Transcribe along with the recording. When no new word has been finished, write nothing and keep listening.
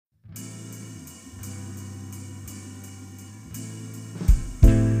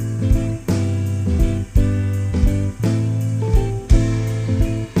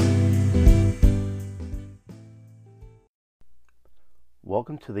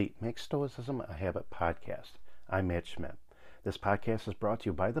Welcome to the Make Stoicism a Habit podcast. I'm Matt Schmidt. This podcast is brought to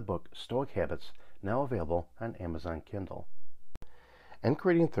you by the book Stoic Habits, now available on Amazon Kindle.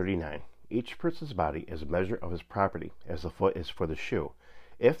 Enchiridion 39. Each person's body is a measure of his property, as the foot is for the shoe.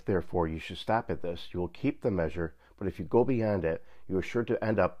 If, therefore, you should stop at this, you will keep the measure, but if you go beyond it, you are sure to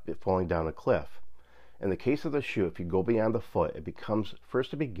end up falling down a cliff. In the case of the shoe, if you go beyond the foot, it becomes first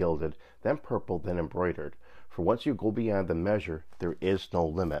to be gilded, then purple, then embroidered. For once you go beyond the measure, there is no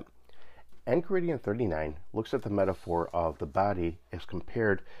limit. Enchiridion 39 looks at the metaphor of the body as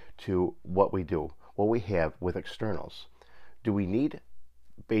compared to what we do, what we have with externals. Do we need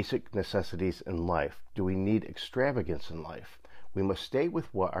basic necessities in life? Do we need extravagance in life? We must stay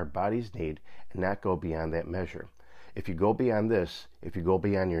with what our bodies need and not go beyond that measure. If you go beyond this, if you go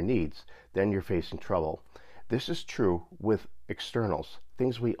beyond your needs, then you're facing trouble. This is true with externals,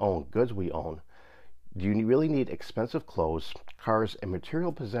 things we own, goods we own. Do you really need expensive clothes, cars, and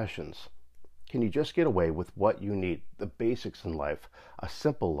material possessions? Can you just get away with what you need, the basics in life, a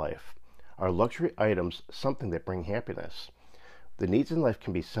simple life? Are luxury items something that bring happiness? The needs in life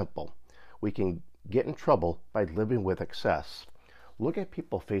can be simple. We can get in trouble by living with excess. Look at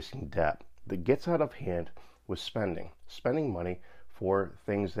people facing debt that gets out of hand with spending money for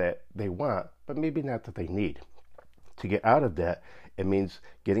things that they want, but maybe not that they need. To get out of debt, it means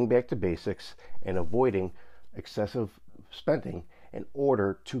getting back to basics and avoiding excessive spending in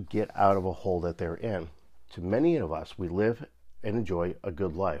order to get out of a hole that they're in. To many of us, we live and enjoy a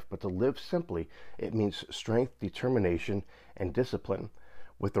good life, but to live simply, it means strength, determination, and discipline.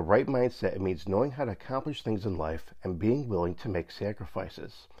 With the right mindset, it means knowing how to accomplish things in life and being willing to make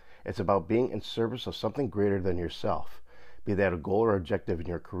sacrifices. It's about being in service of something greater than yourself, be that a goal or objective in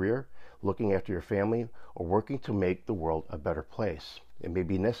your career, looking after your family, or working to make the world a better place. It may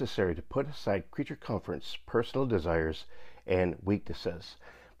be necessary to put aside creature comforts, personal desires, and weaknesses,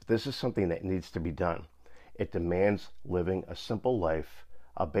 but this is something that needs to be done. It demands living a simple life,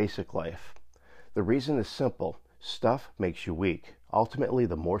 a basic life. The reason is simple. Stuff makes you weak. Ultimately,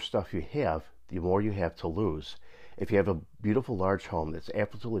 the more stuff you have, the more you have to lose. If you have a beautiful large home that's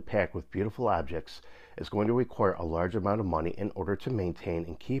absolutely packed with beautiful objects, it's going to require a large amount of money in order to maintain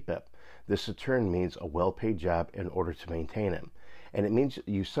and keep it. This in turn means a well-paid job in order to maintain it. And it means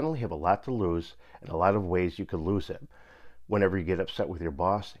you suddenly have a lot to lose and a lot of ways you could lose it. Whenever you get upset with your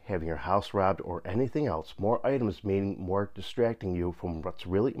boss, having your house robbed, or anything else, more items meaning more distracting you from what's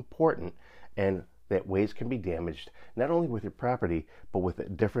really important, and that ways can be damaged, not only with your property, but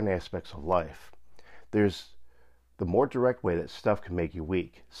with different aspects of life. There's the more direct way that stuff can make you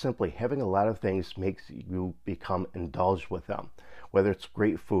weak. Simply having a lot of things makes you become indulged with them. Whether it's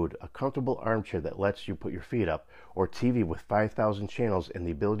great food, a comfortable armchair that lets you put your feet up, or TV with 5,000 channels and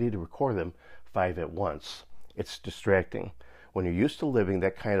the ability to record them 5 at once. It's distracting. When you're used to living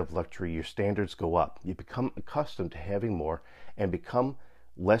that kind of luxury, your standards go up. You become accustomed to having more and become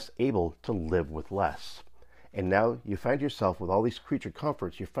less able to live with less. And now you find yourself with all these creature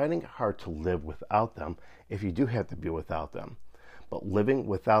comforts. You're finding it hard to live without them if you do have to be without them. But living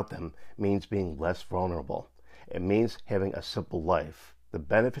without them means being less vulnerable. It means having a simple life. The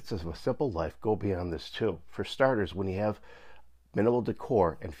benefits of a simple life go beyond this too. For starters, when you have minimal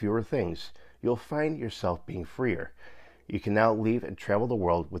decor and fewer things, you'll find yourself being freer. You can now leave and travel the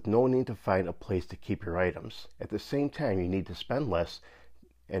world with no need to find a place to keep your items. At the same time, you need to spend less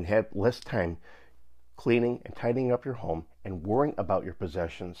and have less time cleaning and tidying up your home and worrying about your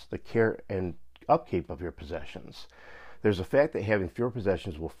possessions, the care and upkeep of your possessions. There's a fact that having fewer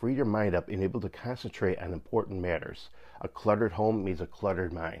possessions will free your mind up and able to concentrate on important matters. A cluttered home means a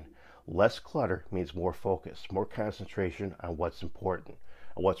cluttered mind. Less clutter means more focus, more concentration on what's important.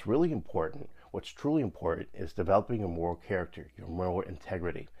 And what's really important, what's truly important, is developing your moral character, your moral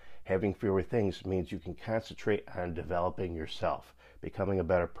integrity. Having fewer things means you can concentrate on developing yourself, becoming a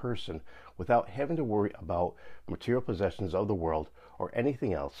better person, without having to worry about material possessions of the world or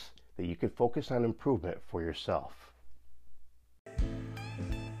anything else, that you can focus on improvement for yourself.